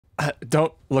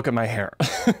Don't look at my hair.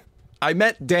 I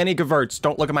met Danny Gevirtz.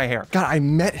 Don't look at my hair. God, I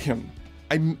met him.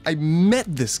 I met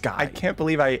this guy. I can't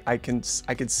believe I could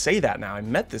say that now. I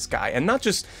met this guy, and not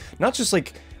just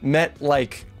like met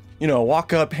like, you know,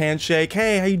 walk up, handshake,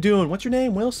 hey, how you doing? What's your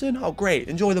name? Wilson? Oh, great.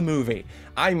 Enjoy the movie.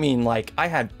 I mean, like, I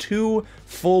had 2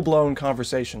 full-blown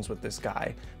conversations with this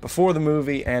guy before the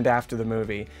movie and after the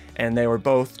movie, and they were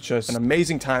both just an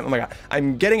amazing time. Oh my God,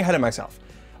 I'm getting ahead of myself.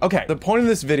 Okay, the point of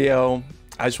this video,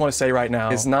 I just want to say right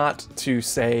now, is not to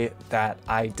say that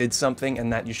I did something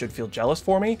and that you should feel jealous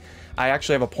for me. I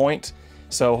actually have a point,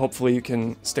 so hopefully you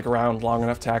can stick around long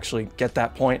enough to actually get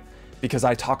that point, because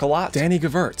I talk a lot. Danny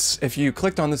Gevirtz. If you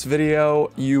clicked on this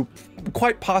video, you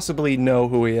quite possibly know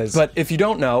who he is. But if you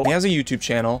don't know, he has a YouTube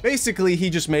channel. Basically,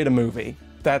 he just made a movie.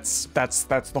 That's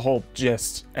the whole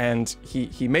gist. And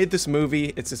he made this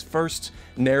movie. It's his first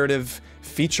narrative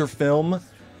feature film.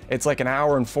 It's like 1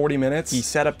 hour and 40 minutes. He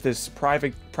set up this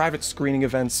private screening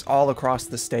events all across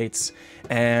the States,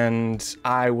 and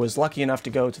I was lucky enough to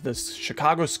go to this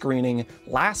Chicago screening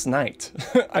last night.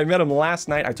 I met him last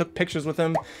night. I took pictures with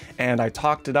him, and I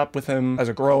talked it up with him. As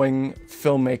a growing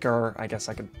filmmaker, I guess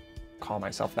I could call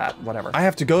myself that, whatever. I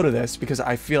have to go to this because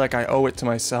I feel like I owe it to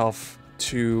myself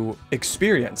to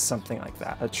experience something like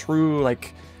that. A true,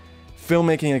 like,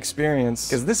 filmmaking experience,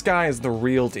 because this guy is the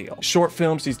real deal. Short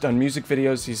films, he's done music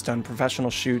videos, he's done professional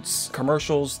shoots,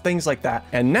 commercials, things like that.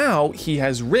 And now he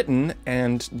has written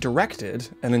and directed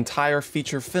an entire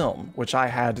feature film, which I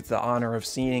had the honor of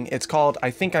seeing. It's called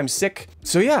I Think I'm Sick.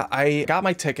 So yeah, I got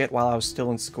my ticket while I was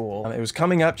still in school. It was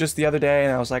coming up just the other day,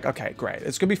 and I was like, okay, great.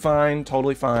 It's gonna be fine,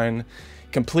 totally fine.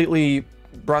 Completely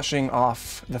brushing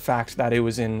off the fact that it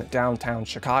was in downtown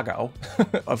Chicago.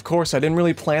 Of course, I didn't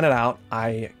really plan it out.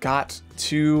 I got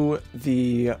to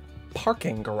the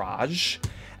parking garage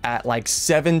at like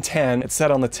 7:10. It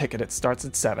said on the ticket it starts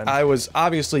at 7. I was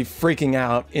obviously freaking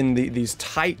out in these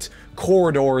tight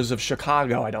corridors of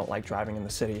Chicago. I don't like driving in the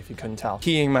city, if you couldn't tell.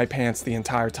 Peeing my pants the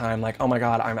entire time, like, oh my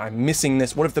God, I'm missing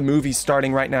this. What if the movie's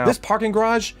starting right now? This parking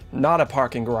garage, not a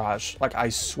parking garage. Like, I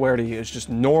swear to you, it's just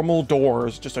normal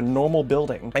doors, just a normal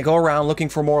building. I go around looking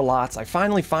for more lots. I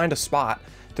finally find a spot.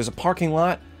 There's a parking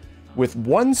lot with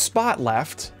 1 spot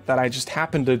left that I just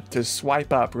happened to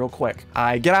swipe up real quick.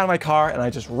 I get out of my car and I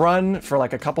just run for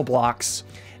like a couple blocks,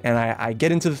 and I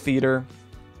get into the theater,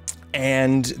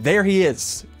 and there he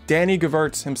is. Danny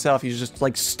Gevirtz himself. He's just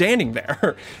like standing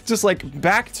there, just like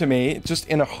back to me, just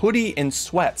in a hoodie and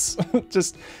sweats,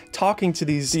 just talking to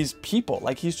these people.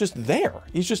 Like, he's just there.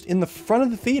 He's just in the front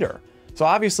of the theater. So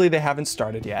obviously they haven't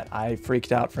started yet. I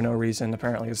freaked out for no reason.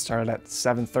 Apparently it started at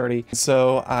 7:30.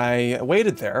 So I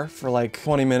waited there for like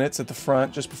 20 minutes at the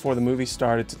front just before the movie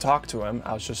started to talk to him.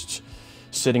 I was just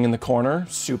sitting in the corner,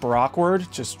 super awkward,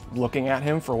 just looking at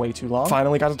him for way too long.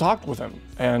 Finally got to talk with him,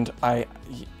 and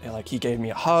he gave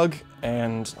me a hug,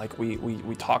 and like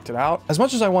we talked it out. As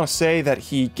much as I want to say that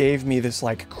he gave me this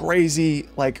like crazy,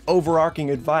 like overarching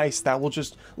advice that will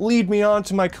just lead me on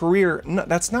to my career, no,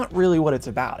 that's not really what it's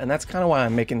about. And that's kind of why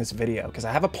I'm making this video, because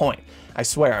I have a point. I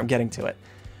swear, I'm getting to it.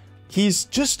 He's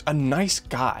just a nice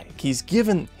guy. He's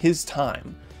given his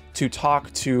time to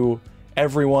talk to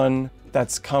everyone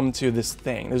that's come to this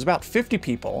thing. There's about 50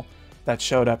 people that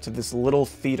showed up to this little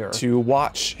theater to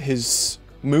watch his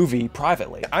movie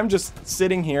privately. I'm just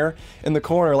sitting here in the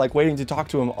corner, like waiting to talk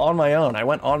to him on my own. I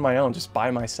went on my own, just by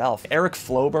myself. Eric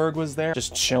Floberg was there,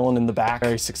 just chilling in the back.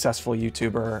 Very successful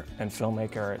YouTuber and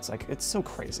filmmaker. It's like, it's so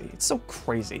crazy. It's so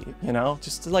crazy, you know?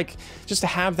 Just to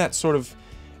have that sort of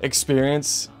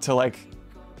experience to like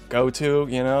go to,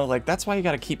 you know? Like, that's why you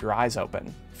gotta keep your eyes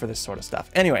open for this sort of stuff.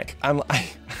 Anyway,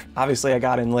 obviously I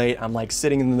got in late. I'm like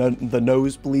sitting in the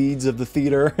nosebleeds of the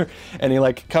theater, and he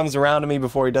like comes around to me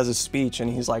before he does his speech,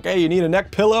 and he's like, hey, you need a neck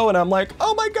pillow? And I'm like,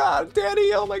 oh my God,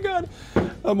 Danny, oh my God,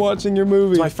 I'm watching your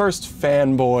movie. It's my first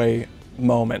fanboy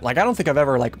moment. Like, I don't think I've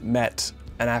ever like met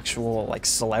an actual like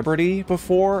celebrity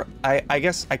before. I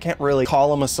guess I can't really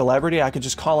call him a celebrity. I could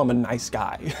just call him a nice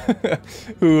guy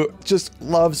who just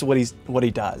loves what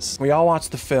he does. We all watched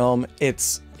the film.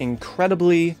 It's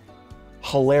incredibly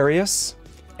hilarious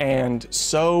and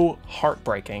so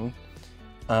heartbreaking.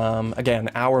 Again,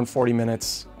 1 hour and 40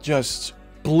 minutes just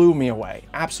blew me away,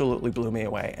 absolutely blew me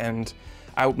away. And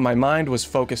my mind was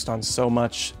focused on so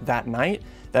much that night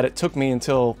that it took me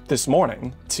until this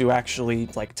morning to actually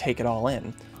like take it all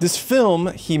in. This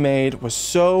film he made was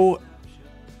so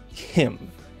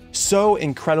him. So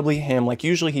incredibly him. Like,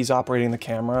 usually he's operating the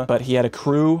camera, but he had a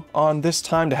crew on this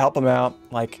time to help him out,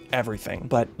 like everything.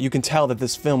 But you can tell that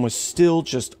this film was still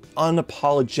just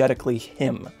unapologetically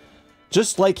him.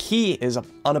 Just like he is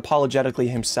unapologetically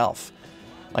himself.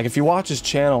 Like, if you watch his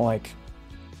channel, like,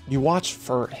 you watch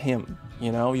for him,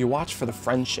 you know? You watch for the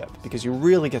friendship because you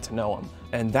really get to know him.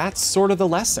 And that's sort of the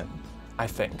lesson, I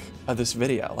think, of this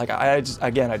video. Like, I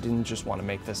didn't just want to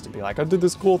make this to be like, I did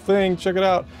this cool thing, check it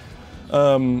out.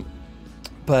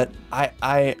 But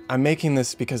I'm making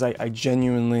this because I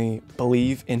genuinely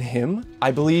believe in him.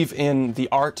 I believe in the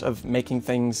art of making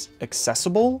things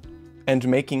accessible, and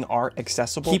making art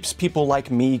accessible keeps people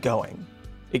like me going.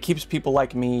 It keeps people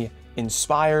like me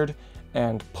inspired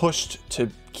and pushed to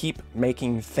keep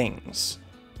making things.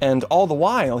 And all the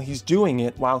while, he's doing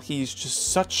it while he's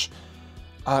just such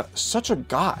a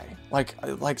guy,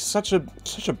 like such a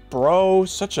bro,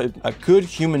 such a good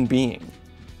human being.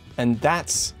 And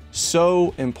that's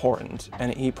so important.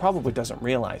 And he probably doesn't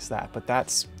realize that, but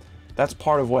that's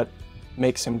part of what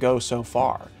makes him go so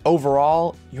far.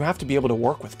 Overall, you have to be able to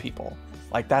work with people.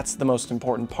 Like, that's the most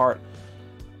important part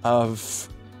of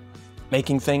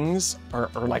making things, or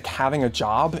like having a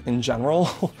job in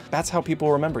general. That's how people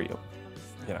remember you.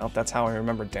 You know, that's how I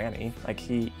remember Danny. Like,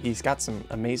 he's got some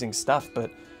amazing stuff,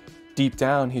 but deep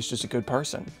down, he's just a good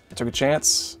person. I took a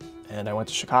chance, and I went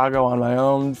to Chicago on my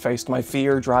own, faced my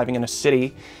fear driving in a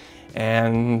city,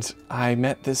 and I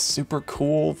met this super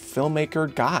cool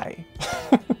filmmaker guy.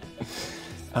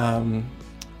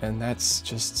 And that's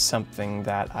just something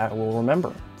that I will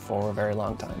remember for a very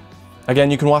long time.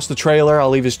 Again, you can watch the trailer. I'll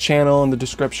leave his channel in the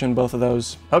description, both of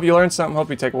those. Hope you learned something,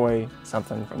 hope you take away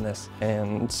something from this,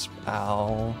 and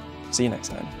I'll see you next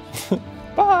time.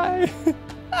 Bye!